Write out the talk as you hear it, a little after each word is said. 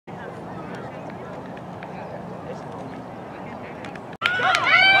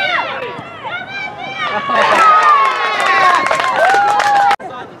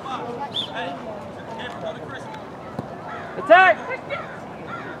Attack!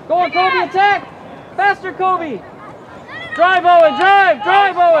 Go on, Kobe, attack! Faster, Kobe! Drive, Owen, drive!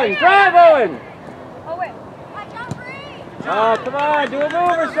 Drive, Owen! Drive, Owen! Oh, come on, do a move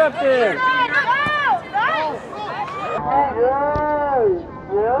or something!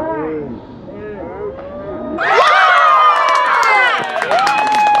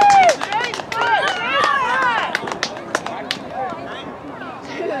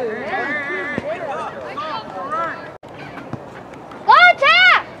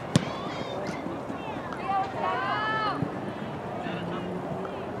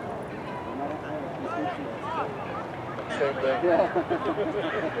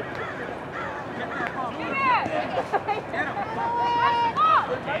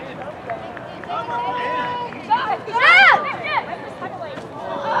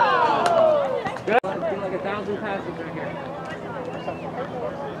 Like 1,000 passes right here.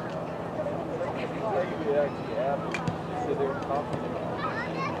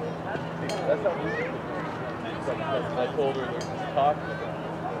 That's not easy. I told her there's talk.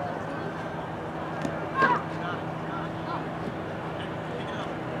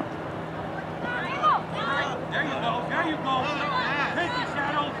 There you go. There you go. Take it,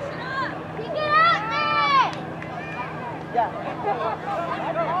 Shadow. Pick it up, man.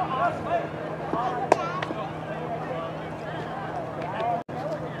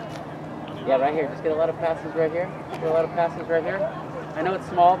 Yeah, right here. Just get a lot of passes right here. Get a lot of passes right here. I know it's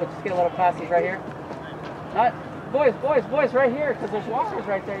small, but just get a lot of passes right here. Not boys, right here, because there's walkers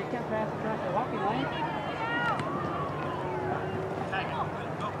right there. You can't pass across the walking lane.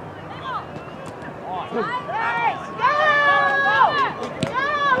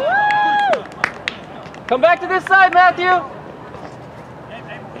 Come back to this side, Matthew.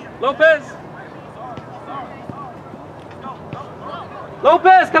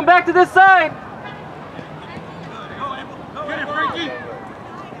 Lopez, come back to this side. Get it, Frankie.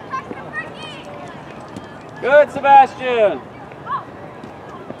 Good, Sebastian.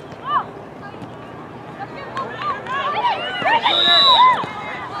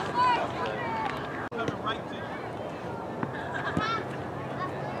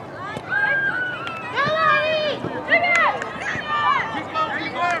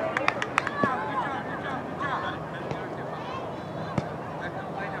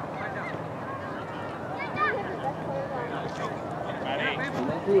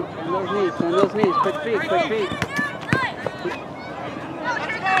 Turn those knees, quick feet. Hey,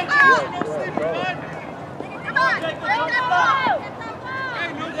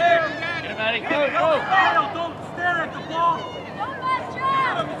 no there. Get him, Maddie. Go. Don't stare at the ball.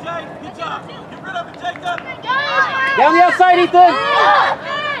 Good job. Get rid of it, Jacob. Down the outside, Ethan.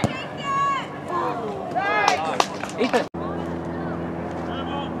 Ethan.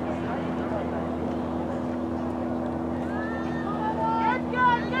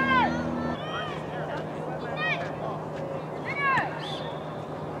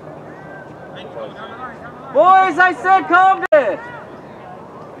 Boys, I said calm it.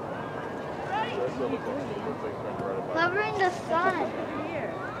 Covering the sun.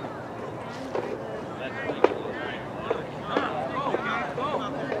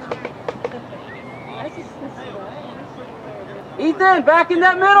 Ethan, back in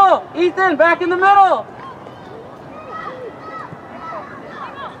that middle. Ethan, back in the middle.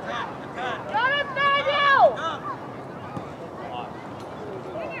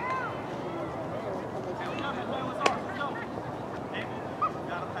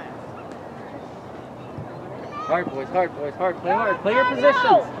 Hard, boys, hard. Play hard. Play your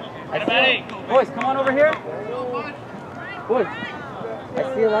positions. Boys, come on over here. Boys,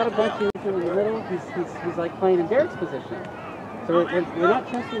 I see a lot of bunching in the middle. He's like playing in Derek's position. So we're not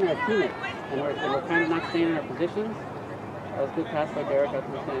trusting our teammates, and we're kind of not staying in our positions. That was a good pass by Derek out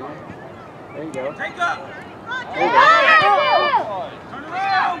to the center. There you go. Take up. There you go. Turn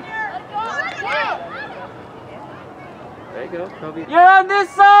around. There you go, Kobe. You're on this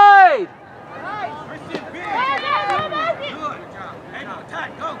side. Christian, big. Good. Hey, no, attack.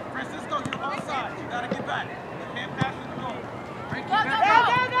 Go. Francisco, you're on side. You gotta get back. You can't pass in the goal. Frankie, back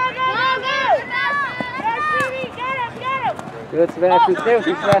up. Good, Sebastian. Stay with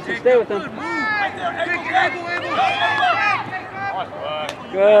him, Sebastian. Stay with him. Right there.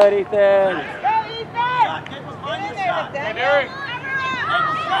 Good, Ethan. Hey, Derek.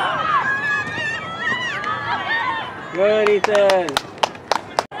 Good, Ethan.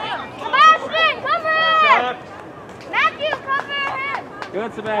 Sebastian, cover him! Matthew, cover him!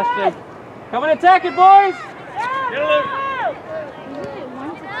 Good, Sebastian. Come and attack it, boys. Get a loop.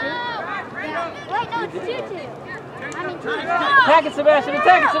 no, it's 2-2. I mean, 2-2. Attack it, Sebastian.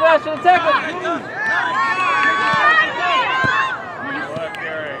 Attack it, Sebastian. Attack it.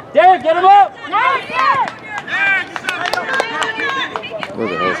 Derek, get him up. Where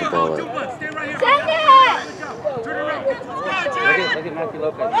the hell's the ball at? Send it. Look at Matthew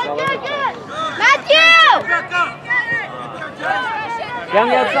Lopez. Matthew! Down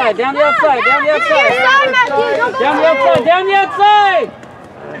the outside. Down the outside. Down the outside. Down the outside. Down the outside.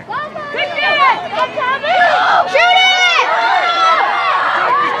 Shoot it!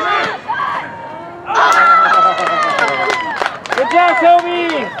 Good job,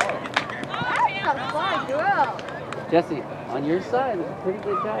 Toby. Jesse, on your side, it's a pretty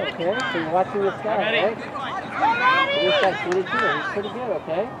good guy, okay? So you're watching this guy, right? This guy's 22, he's pretty good,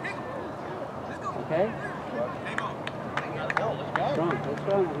 okay? Okay? Strong, play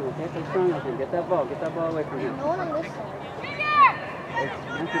strong with him, okay? Play strong with him. Get that ball away from him. No one on this side.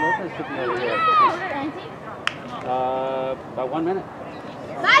 Nancy Lopez should be over here. About 1 minute.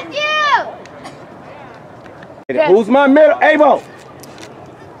 Matthew! Who's my middle? Avo!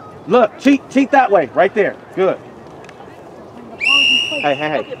 Look, cheat that way, right there. Good.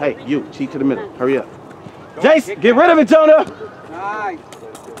 Hey, you, cheat to the middle. Hurry up. Jace, get rid of it, Jonah. Nice.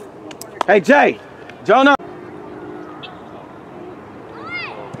 Hey, Jay. Jonah.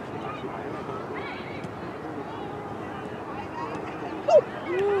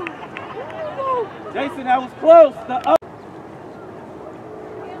 Jason, that was close.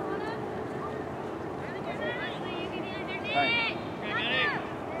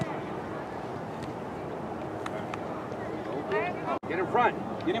 Get in front.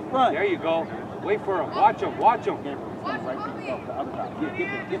 Get in front. There you go. Wait for him. Watch him. Watch him. The other side. Yeah,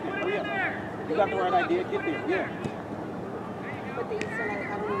 get there. Hurry up. You got the right idea. Get there. Yeah.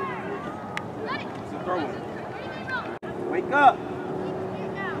 So throw it. Wake up.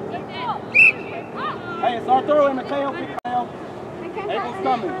 Hey, it's our throw in Mateo. Mateo. Abel's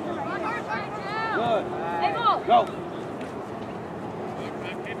coming. Good. Go.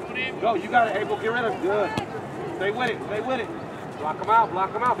 Go. You got it, Abel. Get rid of it. Good. Stay with it. Stay with it. Block him out.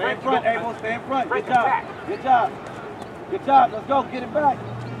 Block him out. Stay in front, Abel. Stay in front. Frank, Good job. attack. Good job. Good job. Let's go. Get it back.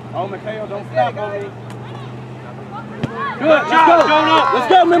 Oh, Mateo, don't stop on me. Good job, Jonah. Let's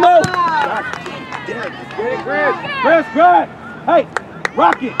go, Memo. Get it, Chris. Chris, good. Hey,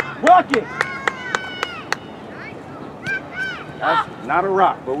 rock it. Rock it. That's not a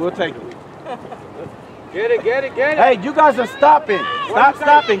rock, but we'll take it. Get it. Get it. Get it. Hey, you guys are stopping. Stop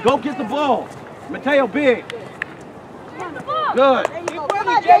stopping. Go get the ball. Mateo, big. Good.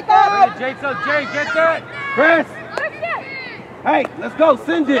 Jacob, Jay, get that. Chris. Hey, let's go.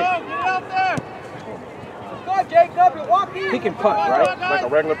 Send it. Get out there. Let's go, Jacob. You're walking. He can punt, right? Like a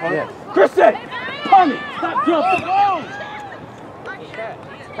regular punt? Yeah. Christian, punt it. Stop jumping.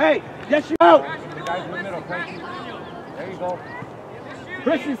 Hey, yes, you out. The guys in the middle, Frankie. There you go.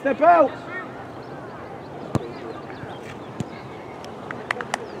 Christian, step out.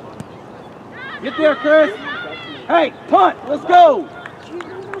 Get there, Chris. Hey, punt. Let's go.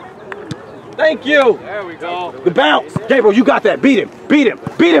 Thank you. There we go. The bounce. Gabriel, you got that. Beat him. Beat him.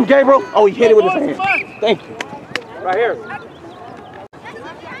 Beat him, Gabriel. Oh, he hit it with his hand. Thank you. Right here.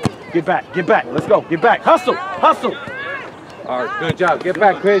 Get back. Get back. Let's go. Get back. Hustle. Hustle. All right, good job. Get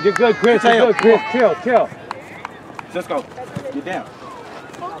back, Chris. You're good, Chris. You're good, Chris. Chill. Let's go. Get down.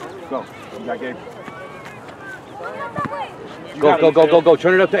 Go. You got Gabriel. Go.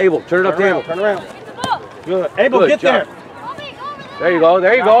 Turn it up to Abel. Turn it up to Abel. Turn around. Good. Abel, Good get job. there. There you go.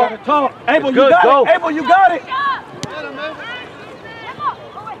 There you go. Talk. Abel, It's you good, got go. it. Abel, you got it.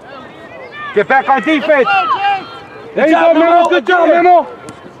 Get back on defense. There you job, go, Memo. Memo. Good job, Again. Memo.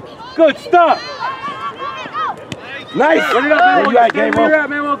 Good stuff. Nice. Turn it up, There Memo. you at, Stay where you're Gabriel. at,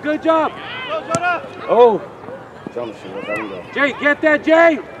 Memo. Good job. Oh. Jonah, shoot. Let him go. Jay, get that,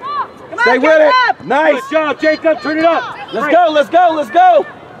 Jay. Stay with it. Nice. Good job, Jacob. Turn it up. Let's go. Let's go. Let's go.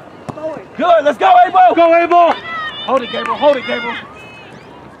 Good. Let's go, Abel. Go, Abel. Hold it, Gabriel. Hold it, Gabriel.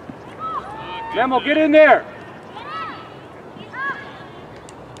 Memo, get in there.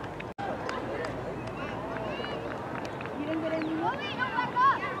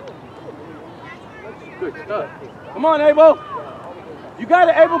 Good stuff. Come on, Abel. You got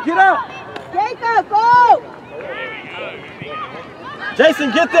it, Abel. Get out. Jacob, go!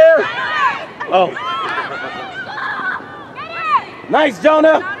 Jason, get there. Oh. Nice,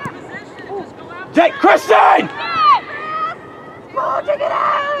 Jonah. Jake, Christian. Go, check it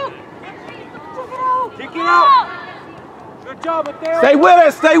out! Kick it out. Good job, Mateo. Stay with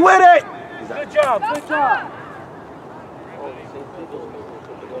it. Stay with it. Good job. Good job.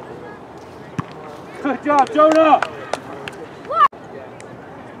 Good job, Jonah.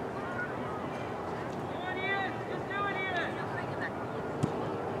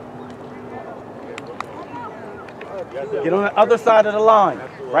 Get on the other side of the line.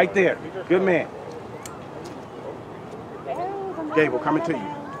 Right there. Good man. Gabriel, coming to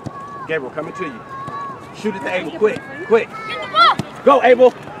you. Gabriel, coming to you. Shoot it to Abel, quick, quick. Go,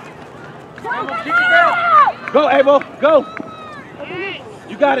 Abel. Go, Abel, go.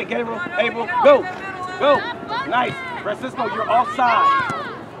 You got it, Gabriel. Abel, go. Go. Nice. Francisco, you're offside.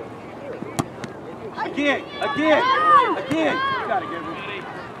 Again, again, again. You got it, Gabriel.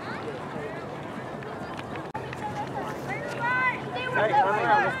 Hey, turn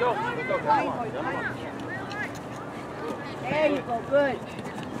around. Let's go. Let's go. Come on. There you go. Good.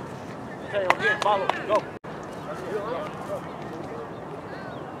 Okay, okay, follow. Go.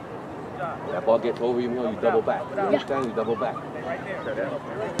 That ball gets over you, you double back. You understand? You double back.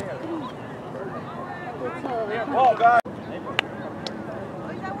 Ball, guys.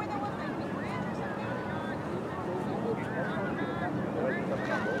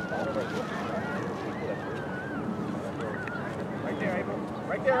 Right there, Abel.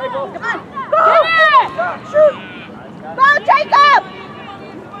 Right there, Abel. Come on. Go! Shoot! Go, Jacob!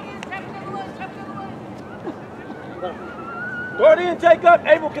 Throw it in, Jacob.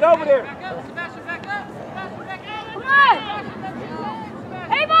 Abel, get over there. Come on!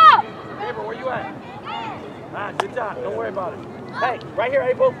 Abel! Abel, where you at? Ah, good job. Don't worry about it. Hey, right here,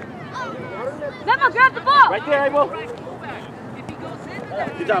 Abel. Never grab the ball! Right there, Abel.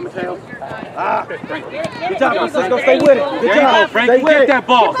 Good job, Mateo. Ah, good job, Francisco. Stay with it. Good job, Frankie. Get that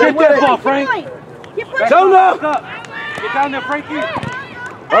ball. Get that ball, Frank. Jonah. Get down there, Frankie.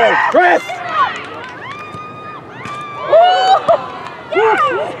 Oh, Chris.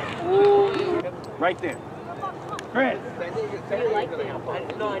 Right there. Chris.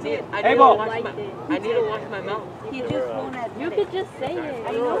 No, I need Abel. to wash my mouth. You just won't admit it. You could just say it.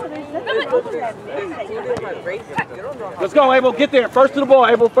 I know, there's nothing. Let's go, Abel. Get there. First to the ball,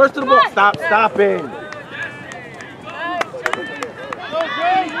 Abel. First to the ball. Stop stopping.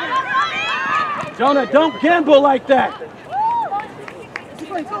 Jonah, don't gamble like that.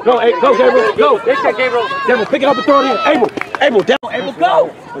 Go, go, Gabriel. Go. Take that, Gabriel. Gabriel, pick it up and throw it in. Abel, down. Abel, go.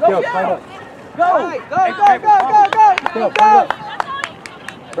 Go, slide up. Go.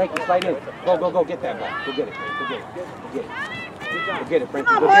 Frankie, slide in. Go, get that ball. Go get it. Go get it, Frankie.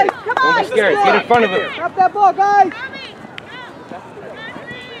 Come Go on, get it. boys. Come Don't on. be scared. Get in front of him. Grab that ball, guys.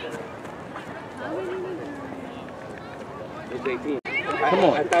 He's 18. Come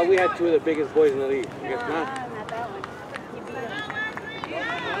on. I thought we had two of the biggest boys in the league. I guess not.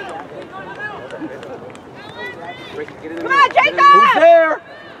 Frankie, get in the Come on, middle. Jacob!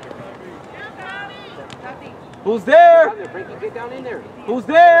 Who's there? Who's there? Frankie, get down in there. Who's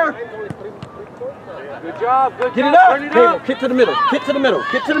there? Good job. Good Get job. it up. Turn it Gabriel, up. get to the middle. Get to the middle.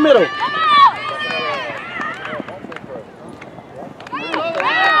 Get to the middle.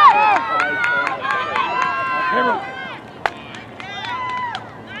 Gabriel.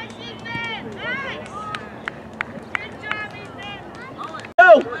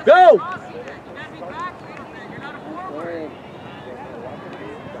 Go!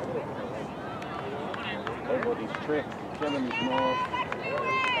 These tricks, killing these balls.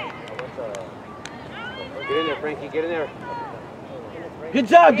 Get in there, Frankie. Get in there. Good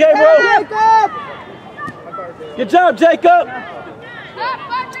job, Gabriel! Good job, Jacob!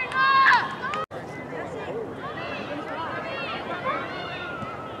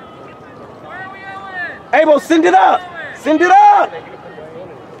 Abel, send it up! Send it up!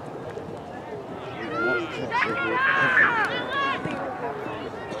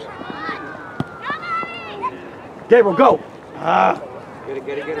 Gabriel, go! Get it,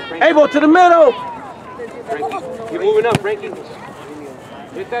 Frankie. Abel, to the middle! Frankie, keep moving up, Frankie.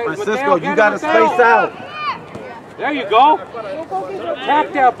 Get that, Francisco, Mateo, you got to Mateo. space out. There you go.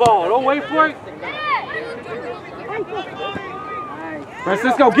 Tap that ball. Don't wait for it.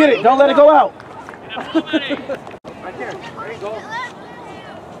 Francisco, get it. Don't let it go out. Right there. There you go.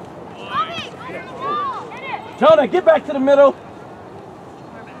 Jonah, get back to the middle.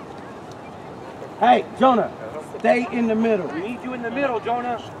 Hey, Jonah, stay in the middle. We need you in the middle,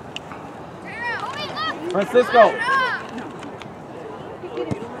 Jonah. Francisco.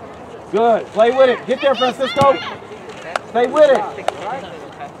 Good. Play with it. Get there, Francisco. Stay with it.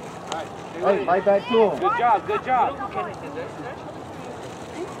 Hey, right back to him. Good job. Good job.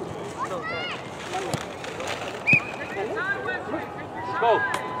 Go.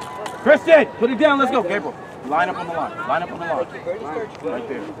 Christian, put it down. Let's go. Gabriel, line up on the line. Line up on the line. Right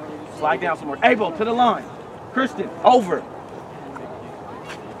there. Slide down some more. Abel, to the line. Christian, over.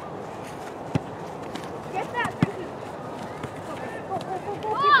 Get that.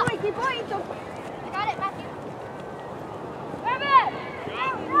 Keep going. Got it, Matthew. Grab it.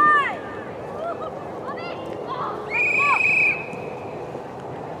 Right.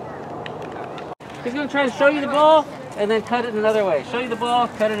 He's going to try to show you the ball and then cut it another way. Show you the ball,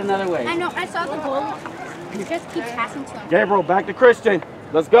 cut it another way. I know, I saw the goal. He just keeps passing to him. Gabriel, back to Christian.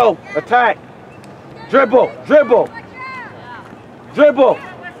 Let's go. Attack. Dribble. Dribble. Dribble.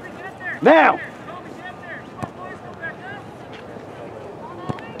 Now.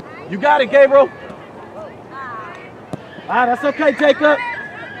 You got it, Gabriel. Ah, that's okay, Jacob.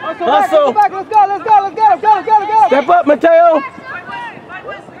 Hustle. Let's go. Step up, Mateo.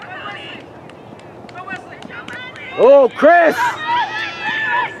 Oh, Chris.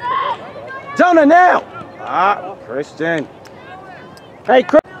 Jonah now. Ah, Christian. Hey,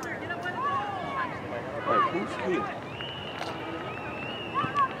 Chris. Wait, who's here?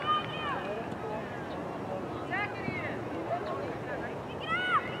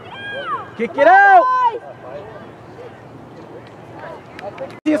 Kick it out.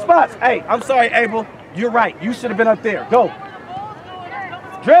 See your spots. Hey, I'm sorry, Abel. You're right. You should have been up there. Go.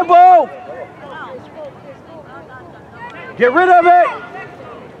 Dribble. Get rid of it.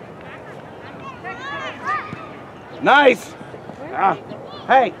 Nice. Ah.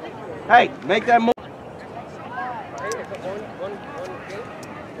 Hey, make that move.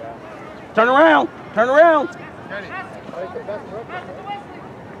 Turn around. Turn around.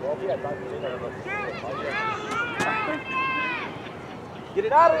 Get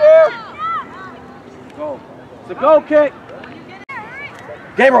it out of there. Go. It's a go kick.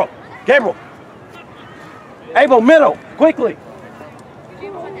 Gabriel. Abel, middle. Quickly.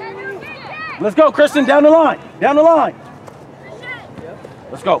 Let's go, Kristen. Down the line.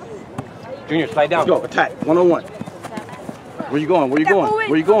 Let's go. Junior, slide down. Let's go. Attack. One-on-one. Where you going? You're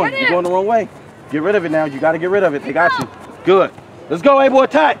going the wrong way. Get rid of it now. You got to get rid of it. They got you. Good. Let's go, Abel.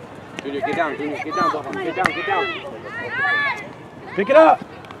 Attack. Junior, get down. Get down. Pick it up.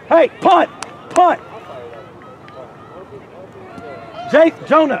 Hey, punt.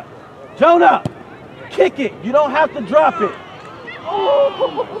 Jonah. Kick it. You don't have to drop it.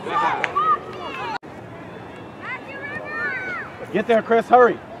 Get there, Chris.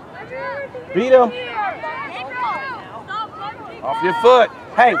 Hurry. Beat him. Off your foot.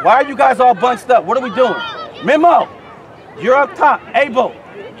 Hey, why are you guys all bunched up? What are we doing? Memo, you're up top. Abel,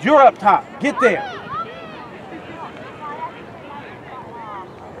 you're up top. Get there.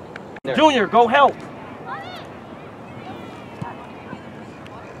 Junior, go help.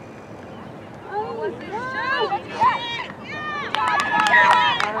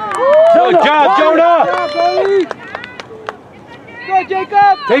 Good job, Jonah. Go,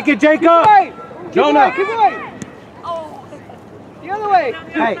 Jacob. Take it, Jacob. Jonah. Keep away. The other way.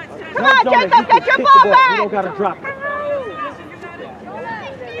 Hey, Come on, Jonah, Jacob, get your ball back. You don't got to drop it.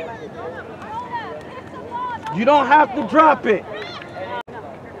 You don't have to drop it.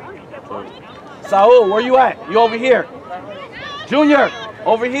 Saul, where you at? You over here. Junior,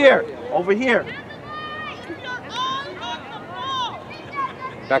 over here.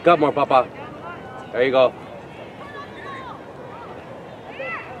 Back up more, Papa. There you go.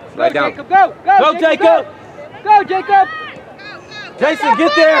 Slide down. Jacob, go, Jacob. Go, Jacob. Jason,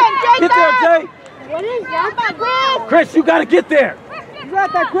 get there. Get there, Jay. What is that? Chris, you got to get there. You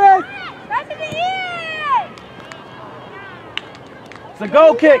got that, Chris. It's a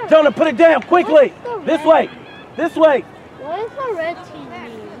goal kick. Jonah, put it down quickly. This way. What does the red team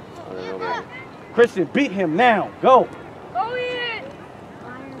mean? Christian, beat him now. Go.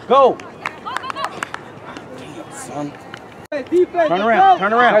 Go. Damn, son. Defense. Turn around. Try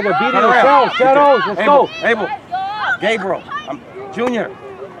to beat it Turn around. yourself. Shadows, let's go. Abel. Gabriel. Junior.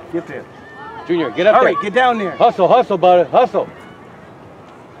 Get there. Junior, get up Hurry, there. get down there. Hustle, buddy. Hustle.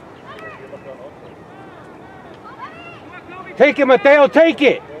 Take it, Mateo. Take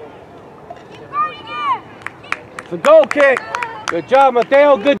it. It's a goal kick. Good job,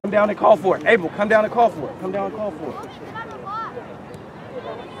 Mateo. Good. Come down and call for it. Abel, come down and call for it.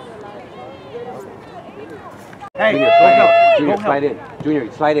 Hey, Junior, go slide help. in. Junior, Go help. slide in.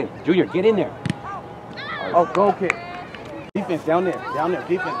 Junior, slide in. Junior, get in there. Oh, goal kick. Defense down there.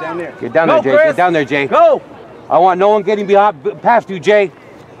 Defense down there. Get down Go, there, Jay. Chris. Get down there, Jay. Go. I want no one getting past you, Jay.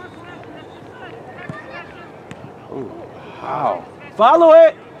 Ooh, wow. Follow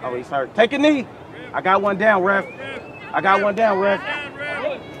it. Oh, he's hurt. Take a knee. I got one down, ref.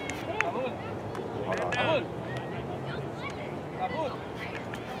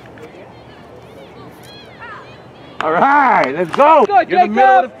 All right, let's go. Go, You're in the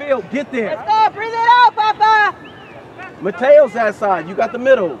middle of the field. Get there. Let's go. Breathe it out, Papa. Mateo's that side. You got the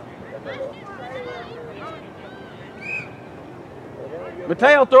middle.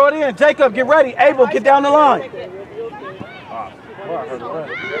 Mateo, throw it in. Jacob, get ready. Abel, get down the line.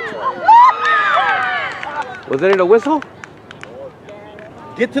 Was it a whistle?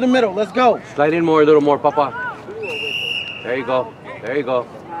 Get to the middle. Let's go. Slide in more, a little more, Papa. There you go. There you go.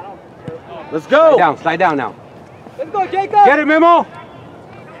 Let's go. Slide down now. Let's go, Jacob. Get it, Memo.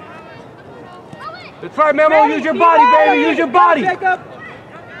 That's right, Memo. Use your body, baby. Use your body.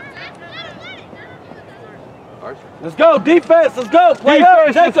 Let's go. Defense. Let's go. Play Defense, up.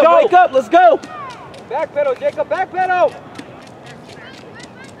 let's Jacob, go. wake up. Let's go. Back pedal, Jacob. Back pedal.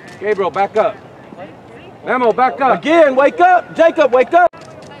 Gabriel, back up. Memo, back up. Again, wake up. Jacob, wake up.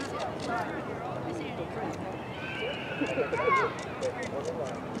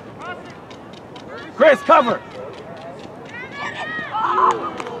 Chris, cover.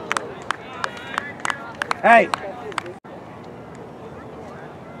 Hey.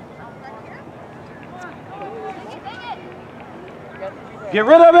 Get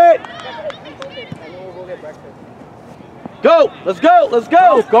rid of it. Go. Let's go. Let's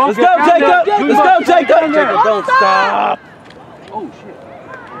go. Let's go, Jacob. Let's go, Jacob. Jacob, don't stop. Oh,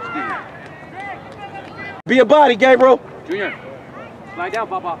 shit. Be a body, Gabriel. Junior, slide down,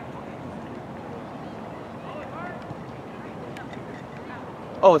 Papa.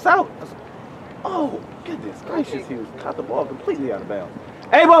 Oh, it's out. Oh, goodness gracious. He was caught the ball completely out of bounds.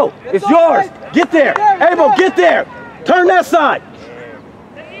 Abo, it's yours. Get there. Abo, get there. Turn that side.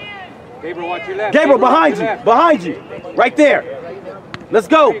 Gabriel, watch your left. Gabriel, behind you. Behind you. Right there. Let's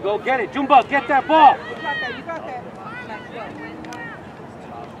go. There you go. Get it. Jumba, get that ball.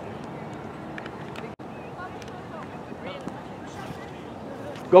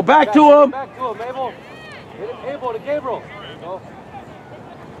 Go back to him. Back to him, Abel. Abel to Gabriel. Go.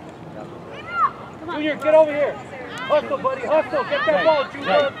 Junior, get over here. Hustle, buddy. Hustle. Get that ball,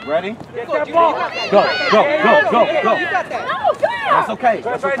 Junior. Ready? Get that ball. Go, go, go, go, go. You got that. That's okay.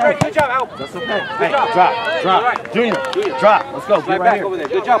 That's okay. Good job, Al. That's okay. Good Hey, job. drop. Right. Junior, drop. Let's go. Slide Get right back here. over there.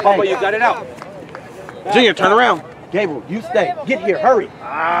 Good job, Papa. You got it out. Junior, turn around. Gabriel, you stay. Get here. Hurry.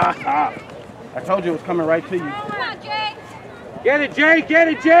 I told you it was coming right to you. Come on, Jay. Get it, Jay. Get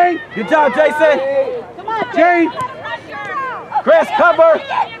it, Jay. Good job, Jason. Come on, Jay. Chris, cover.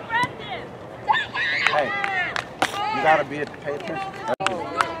 Hey. You gotta pay attention.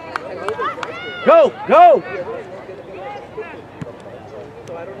 Go, go.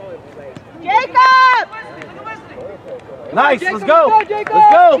 Jacob! Nice. Let's go. Let's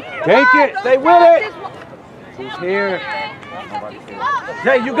go. Take it. Stay with it. Who's here?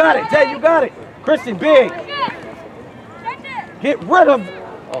 Jay, you got it. Jay, you got it. Christian, big. Get rid of.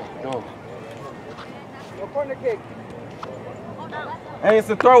 Oh, no. No corner kick. Hey, it's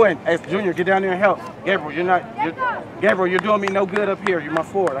a throw-in. Hey, Junior, get down there and help. Gabriel, Gabriel, you're doing me no good up here. You're my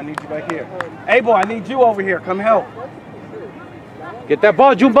forward. I need you back here. Abel, I need you over here. Come help. Get that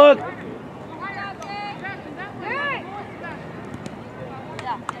ball, Junebug.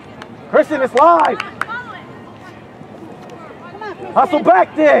 Christian, it's live. Hustle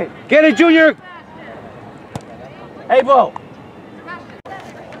back there. Get it, Junior. Abel.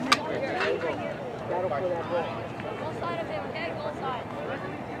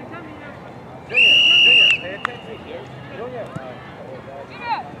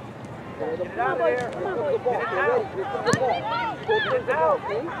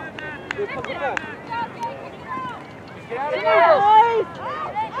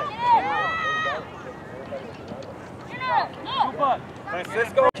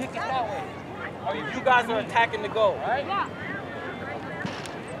 Francisco, kick it that way. Oh, you guys are attacking the goal, right? Yeah.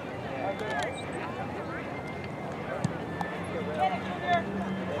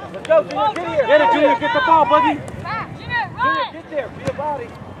 Let's go, Junior. Get here. Get it, Junior. Get the ball, buddy. Junior, run! Get there. Be a body.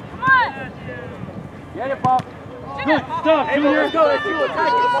 Come on! Get it, Pop. Good stuff, Junior. Let's go. Let's you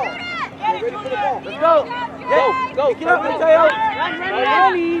attack the ball. Get it, Junior! Let's go. Go. Get up, Mateo.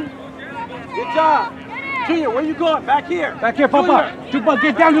 Good job. Junior, where you going? Back here. Back here, Papa. Junebug,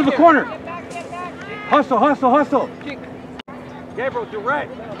 get down to the corner. Hustle, hustle, hustle. Gabriel,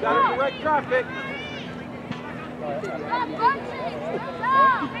 direct. You got to direct traffic.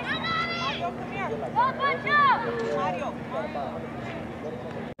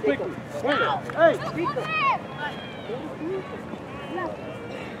 Quickly. Hey.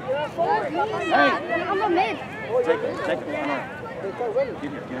 Hey. I'm a mid. Take it. Get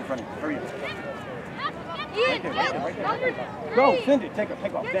here. Get in front of you. Hurry up. Go. Send it. Take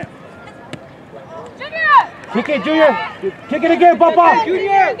off. Down. Junior! Kick it, Junior. Kick it again, Papa.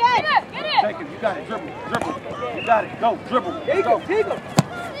 Junior! Get it! Take it. You got it. Dribble. You got it. Go. Dribble. Go. Take him.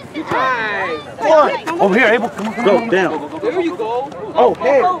 One. Over here, Abel. Come on. Go down. There you go. Oh,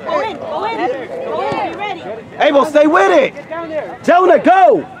 head. Go in! Be ready! Abel, stay with it. Get down there. Jonah,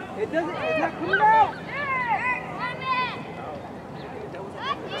 go. It's not coming out.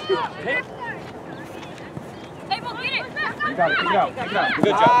 Abel, get it! You got it. Kick it out. Kick it out. Good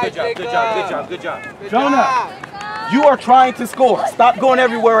job, good job, good job, good job, good job. Jonah, you are trying to score. Stop going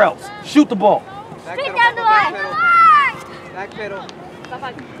everywhere else. Shoot the ball. Kick down the line. Back pedal.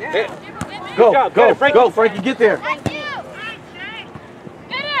 Go, go, go, Frankie, get there. Thank you.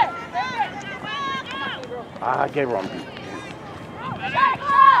 Get it. I gave her on me.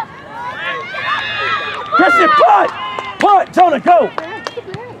 Christian, punt! Punt! Jonah, go!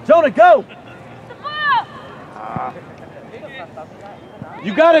 Jonah, go!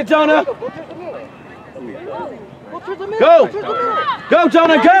 You got it, Jonah! Go! Go,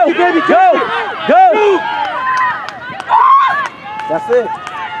 Jonah, go! Baby, go! Go! That's it.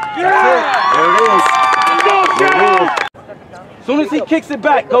 That's it. There it is. There it is. As soon as he kicks it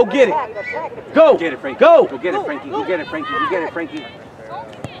back, go get it. Go! Get it, Frankie. Go! Go get it, Frankie. Go get it, Frankie. Go get it, Frankie.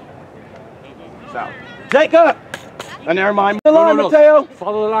 South. Jacob! And never mind. The line, Mateo.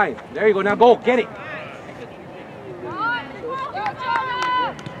 Follow the line. There you go. Now go. Get it.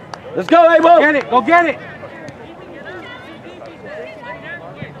 Let's go, Abel. Get it. Go get it.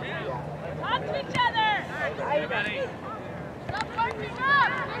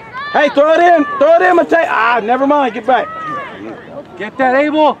 Hey, throw it in. Throw it in, Mateo. Ah, never mind. Get back. Get that,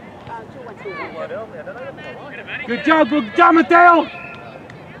 Abel. Good job, Mateo.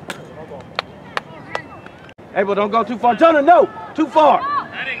 Abel, don't go too far. Jonah, no. Too far.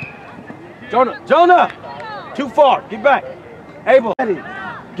 Jonah. Too far. Get back. Abel. Ready.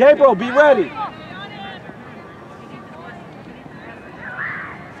 Gabriel, be ready.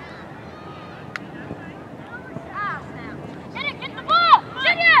 Get the ball.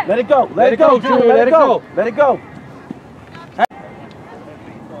 Let it go. Let it go, Junior. Let it go. Let it go.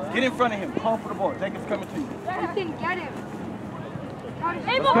 Get in front of him. Call for the ball. Jacob's coming to you. Get him.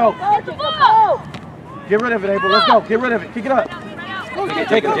 Let's go. Get the ball. Get rid of it, Abel. Let's go. Get rid of it. Kick it up.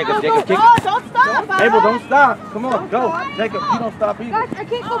 Jacob, kick it. Don't stop. Abel, don't stop. Come on, go. Jacob, you don't stop either. Guys, I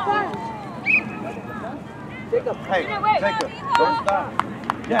can't go fast. Hey, Jacob, don't stop.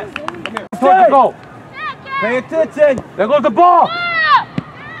 Yes. Come here. Towards the goal. Pay attention. There goes the ball.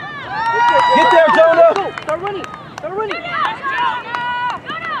 Get there, Jonah. Start running. Start running.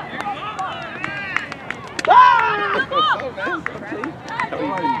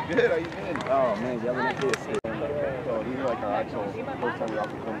 Good, how you been? Oh man, yelling at kids. So these are like our actual first time we all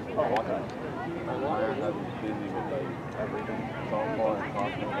become walking. We're busy with like everything, softball and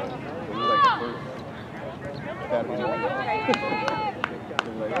hospital. So this is like the first Saturday morning.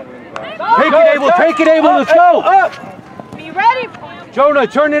 Take it, Abel. Take it, Abel. Let's go. Up. Be ready. Jonah,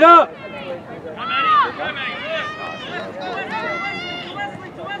 turn it up.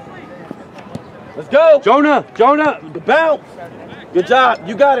 Let's go. Jonah. The bounce. Good job.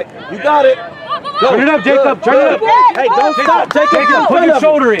 You got it. You got it. Go. Turn it up, Jacob. Good. Turn it up. Hey, don't stop. Jacob, Put your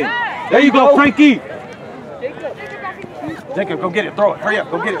shoulder in. There you go, Frankie. Jacob, go get it. Throw it. Hurry up.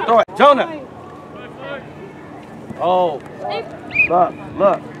 Go get it. Throw it. Jonah. Oh.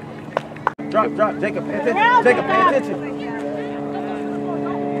 Look. Drop. Jacob, pay attention. Jacob, pay attention.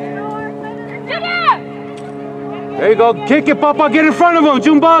 There you go. Kick it, Papa. Get in front of him,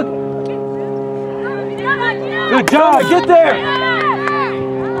 Junebug. Good job. Get there.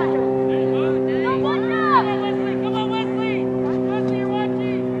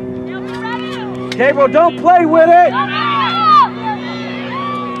 Gabriel, don't play with it.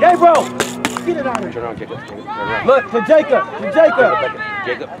 Gabriel, get it out of here. Look, to Jacob. Jacob.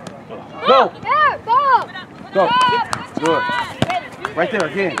 Go. Good. Right there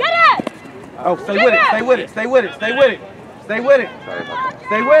again. Get it. Oh, stay with it. Stay with it. Stay with it. Stay with it. Stay with it. Sorry about that.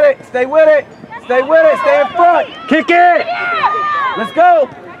 Stay with it. Stay with it. Stay with it. Stay in front. Kick it. Let's go.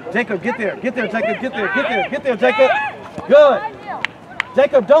 Jacob, get there. Get there, Jacob. Get there. Get there. Get there, Jacob. Good.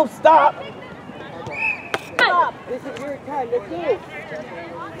 Jacob, don't stop. This is your time. Let's go.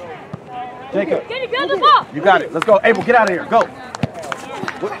 Jacob, Get the ball. you got it. Let's go. Abel, get out of here. Go.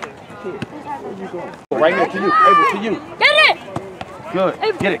 Right here to you. Abel, to you. Get it. Good.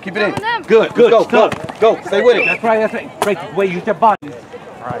 Get it. Keep it in. Them. Good. Go. Go. Stay with it. That's right. Break the way you use your body.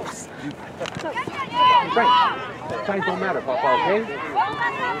 All right. Right. Signs don't matter, Papa, okay?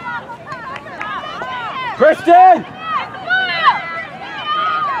 Christian!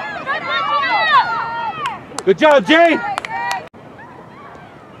 Good job, Jay!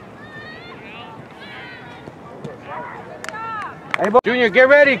 Hey, Junior, get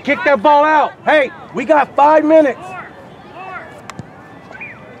ready. Kick that ball out. hey, we got 5 minutes.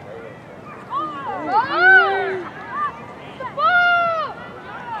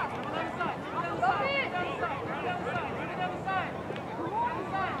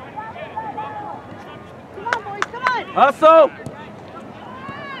 Hustle!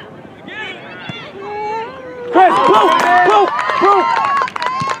 Chris, boom!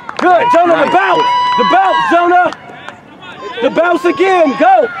 Jonah, the bounce. The bounce, Jonah. The bounce again.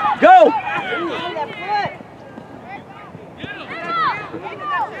 Go. Go.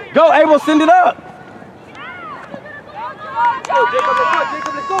 Go, Abel, send it up.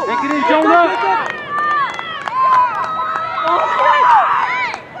 Take it in, Jonah.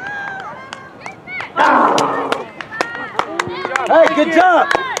 Hey, good job.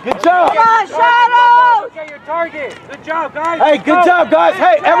 Good job. Come on, Shadow! Look at your target. Good job, guys. Hey, good job, guys.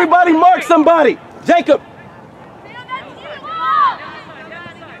 Hey, everybody mark somebody. Jacob.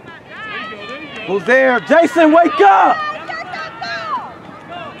 Who's there? Jason, wake up.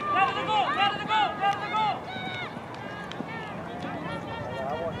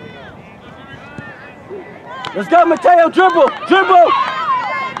 Let's go, Mateo. Dribble. Dribble.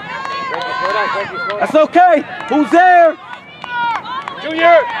 That's okay. Who's there?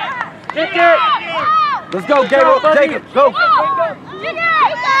 Junior. Get there. Let's go, Gabriel. Jacob, go.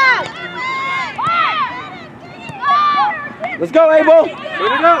 Let's go, Abel.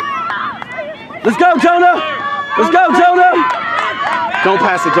 Put it up. Let's go, Jonah. Let's go, Jonah. Don't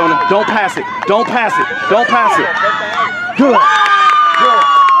pass it, Jonah. Don't pass it. Don't pass it. Don't pass it. Good. Good.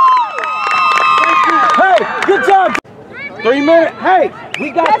 Hey, good job. 3 minutes. Hey, we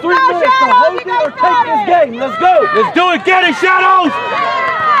got 3 minutes to hold it or take this game. Let's go. Let's do it. Get it, Shadows.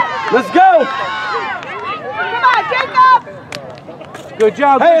 Let's go. Come on, Jacob! Good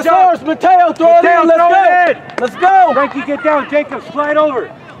job. Hey, Good it's job. ours. Mateo, throw it Mateo, in. Let's throw go. it in. Let's go. Frankie, get down. Jacob, slide over.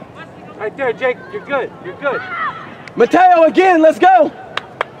 Right there, Jake. You're good. You're good. Mateo again. Let's go.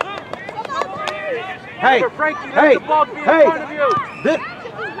 Hey, Remember, Frankie, let hey, the ball be in hey. front of you.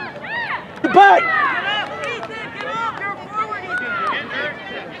 Back.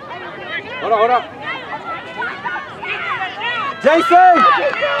 Hold on, hold on. Jason.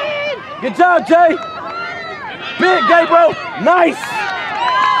 Good job, Jay. Big, Gabriel. Nice.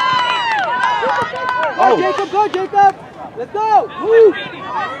 Oh. Jacob, go, Jacob. Let's go. Woo.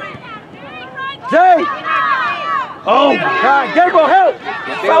 Jay. Oh, my God. Gabriel, help.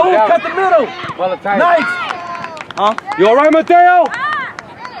 Saul, cut the middle. Nice. Huh? You all right, Mateo?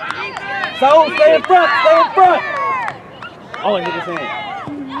 Saul, stay in front. Stay in front. Oh, and hit his hand.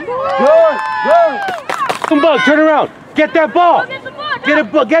 Good, good. Bug, turn around. Get that ball.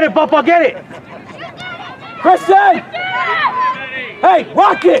 Get it, Papa, get it. Christian. Hey,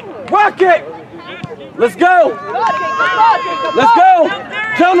 rock it. Rock it. Let's go. Let's go.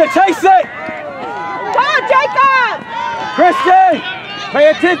 Jonah, chase it. Come on, Jacob! Christian, pay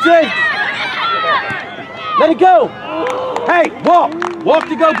attention. Let it go. Hey, walk. Walk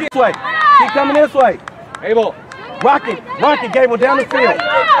to go this way. Keep coming this way. Abel. Rock it, Gabriel, down the field.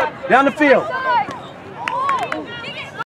 Down the field.